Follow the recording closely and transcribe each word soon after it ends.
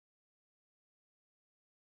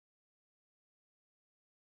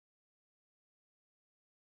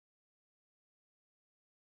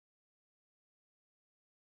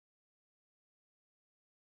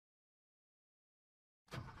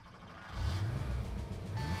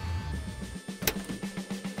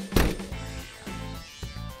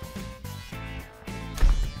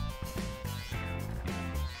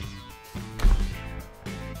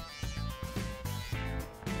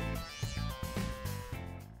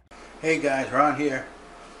Hey guys, Ron here.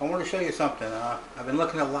 I want to show you something. I've been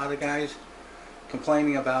looking at a lot of guys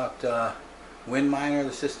complaining about Winminer,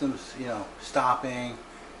 the system's stopping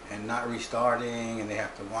and not restarting, and they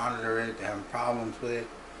have to monitor it. They're having problems with it.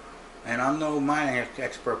 And I'm no mining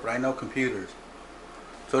expert, but I know computers.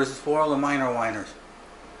 So this is for all the miner whiners.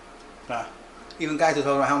 Even guys are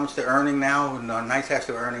talking about how much they're earning now, and nights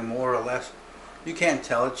they're earning more or less. You can't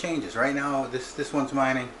tell. It changes. Right now, this one's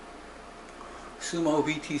mining Sumo,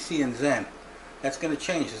 VTC, and Zen. That's going to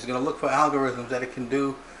change. It's going to look for algorithms that it can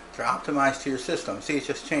do to optimize to your system. See, it's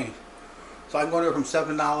just changed. So I can go there from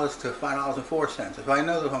 $7 to $5.04. If I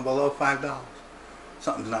know that I'm below $5,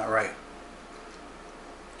 something's not right.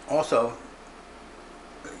 Also,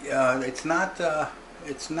 it's not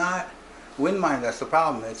Winminer that's the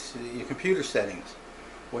problem. It's your computer settings.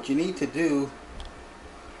 What you need to do,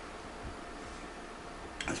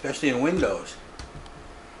 especially in Windows,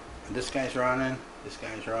 and this guy's running, this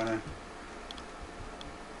guy's running,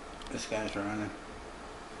 this guy's running,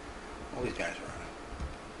 all these guys are running,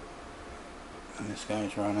 and this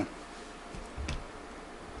guy's running.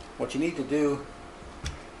 What you need to do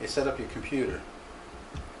is set up your computer.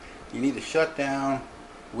 You need to shut down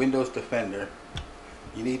Windows Defender.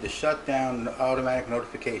 You need to shut down automatic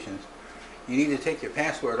notifications. You need to take your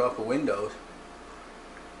password off of Windows,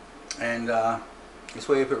 and this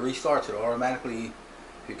way if it restarts, it automatically,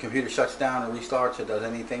 if your computer shuts down or restarts or does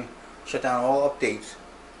anything, shut down all updates,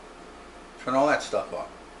 turn all that stuff off.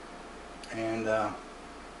 And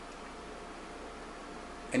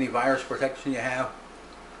any virus protection you have,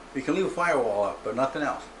 you can leave a firewall up, but nothing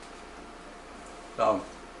else. So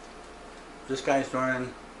this guy's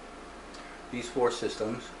running these 4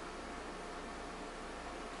 systems.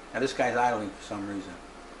 Now this guy's idling for some reason.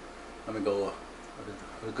 Let me go look.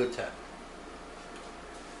 It was a good test.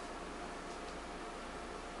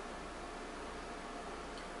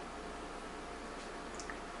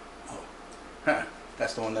 Oh,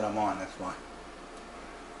 that's the one that I'm on, that's why.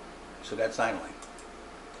 So that's idling.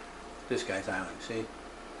 This guy's idling, see?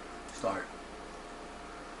 Start.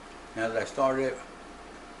 Now that I started it,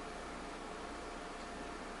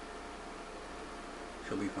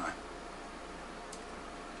 she'll be fine.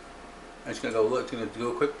 I'm just going to go look, it's going to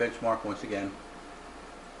do a quick benchmark once again.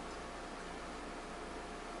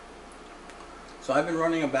 So I've been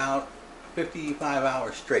running about 55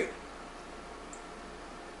 hours straight.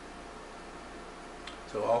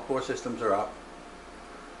 So all 4 systems are up.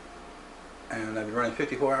 And I've been running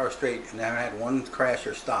 54 hours straight and I haven't had one crash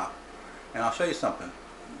or stop. And I'll show you something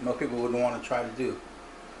most people wouldn't want to try to do.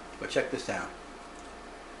 But check this out.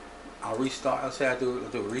 I'll restart. Let's say I'll do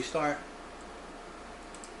a restart.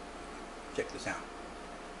 Check this out.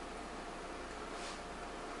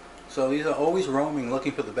 So these are always roaming,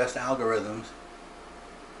 looking for the best algorithms,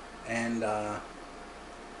 and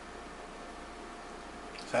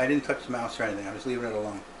so I didn't touch the mouse or anything. I'm just leaving it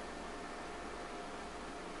alone.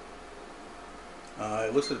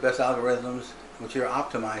 It looks for the best algorithms, which you're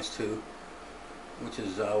optimized to, which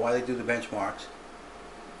is why they do the benchmarks.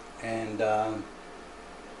 And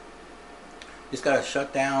just got to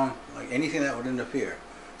shut down like anything that would interfere.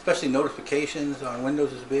 Especially notifications on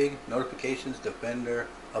Windows is big. Notifications, Defender,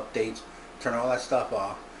 updates. Turn all that stuff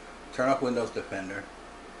off. Turn off Windows Defender.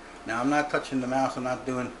 Now I'm not touching the mouse. I'm not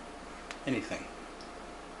doing anything.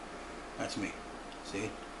 That's me. See?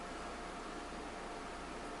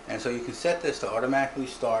 And so you can set this to automatically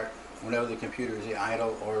start whenever the computer is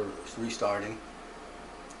idle or restarting.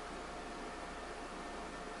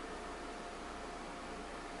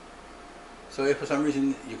 So if for some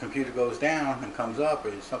reason your computer goes down and comes up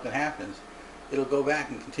or something happens, it'll go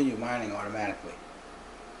back and continue mining automatically.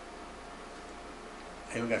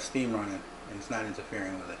 And we've got Steam running and it's not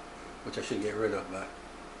interfering with it, which I should get rid of, but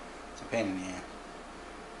it's a pain in the ass.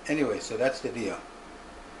 Anyway, so that's the deal.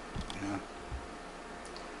 You know?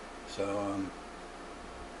 So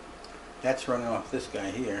that's running off this guy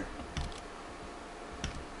here.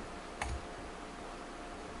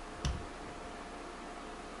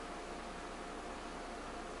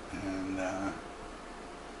 And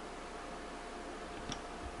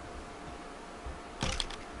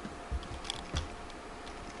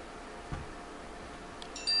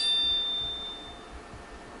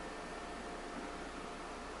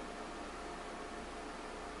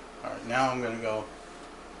alright, now I'm going to go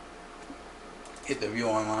hit the view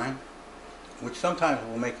online, which sometimes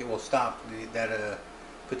will stop that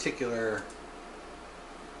particular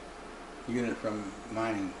unit from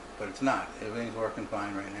mining, but it's not. Everything's working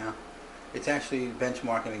fine right now. It's actually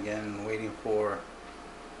benchmarking again, waiting for,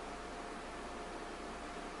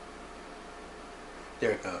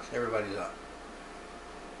 there it goes, everybody's up.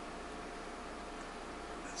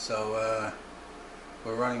 So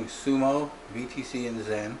we're running Sumo, VTC, and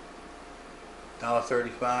Zen.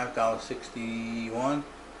 $1.35, $1.61,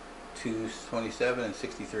 $2.27 and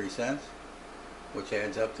 63 cents, which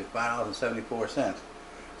adds up to $5.74.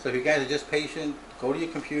 So if you guys are just patient, go to your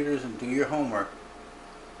computers and do your homework.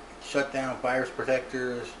 Shut down virus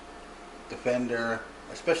protectors, Defender,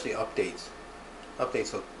 especially updates.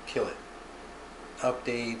 Updates will kill it.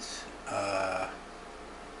 Updates,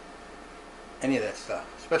 any of that stuff,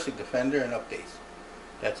 especially Defender and updates.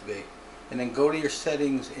 That's big. And then go to your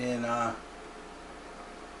settings in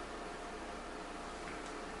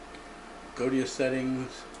go to your settings.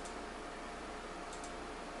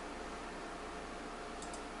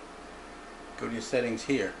 Go to your settings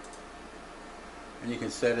here, and you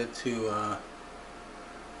can set it to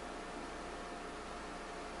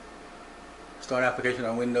start application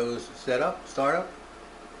on Windows setup, startup.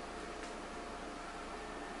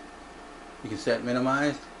 You can set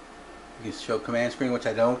minimized. You can show command screen, which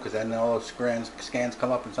I don't, because then all those scans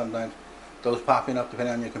come up, and sometimes those popping up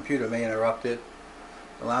depending on your computer may interrupt it.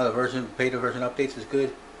 Allow the beta version updates is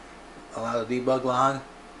good. Allow the debug log.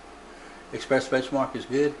 Express benchmark is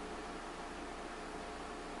good.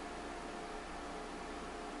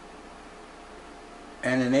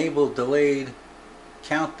 And enable delayed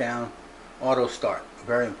countdown auto start.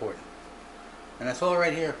 Very important. And that's all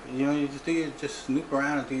right here. You know, you just snoop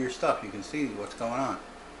around and do your stuff. You can see what's going on.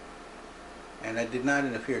 And I did not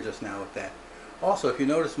interfere just now with that. Also, if you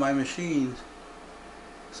notice my machines,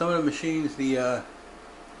 some of the machines, the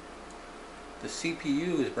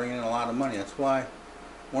CPU is bringing in a lot of money. That's why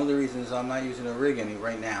one of the reasons I'm not using a rig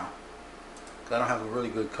right now, because I don't have really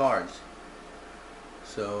good cards.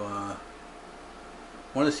 So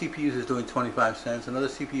one of the CPUs is doing 25 cents, another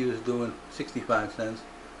CPU is doing 65 cents,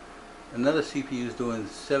 another CPU is doing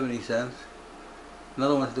 70 cents,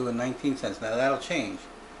 another one's doing 19 cents. Now that'll change.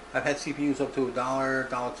 I've had CPUs up to $1,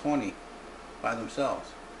 $1.20 by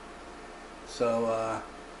themselves. So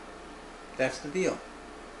that's the deal.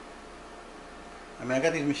 I mean, I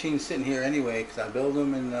got these machines sitting here anyway because I build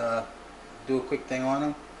them and do a quick thing on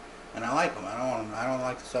them, and I like them. I don't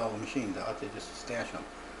like to sell the machines. I like to just stash them.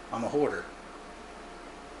 I'm a hoarder.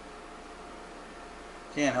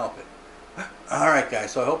 Can't help it. Alright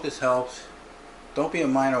guys, so I hope this helps. Don't be a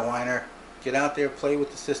minor whiner. Get out there, play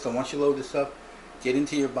with the system. Once you load this up, get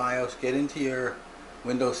into your BIOS, get into your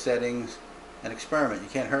Windows settings, and experiment. You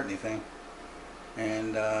can't hurt anything.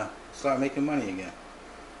 And start making money again.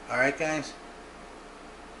 Alright guys?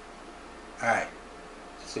 Alright.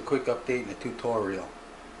 Just a quick update and a tutorial,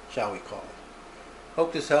 shall we call it.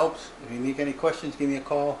 Hope this helps. If you need any questions, give me a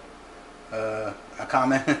call. A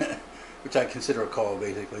comment. Which I consider a call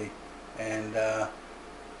basically. And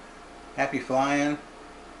happy flying.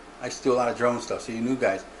 I used to do a lot of drone stuff, so you new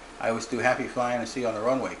guys, I always do happy flying and see you on the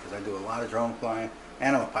runway because I do a lot of drone flying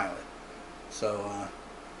and I'm a pilot. So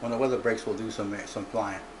when the weather breaks, we'll do some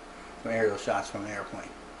flying, some aerial shots from an airplane.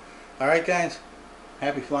 Alright guys,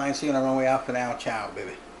 happy flying, see you on the runway. Out for now. Ciao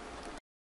baby.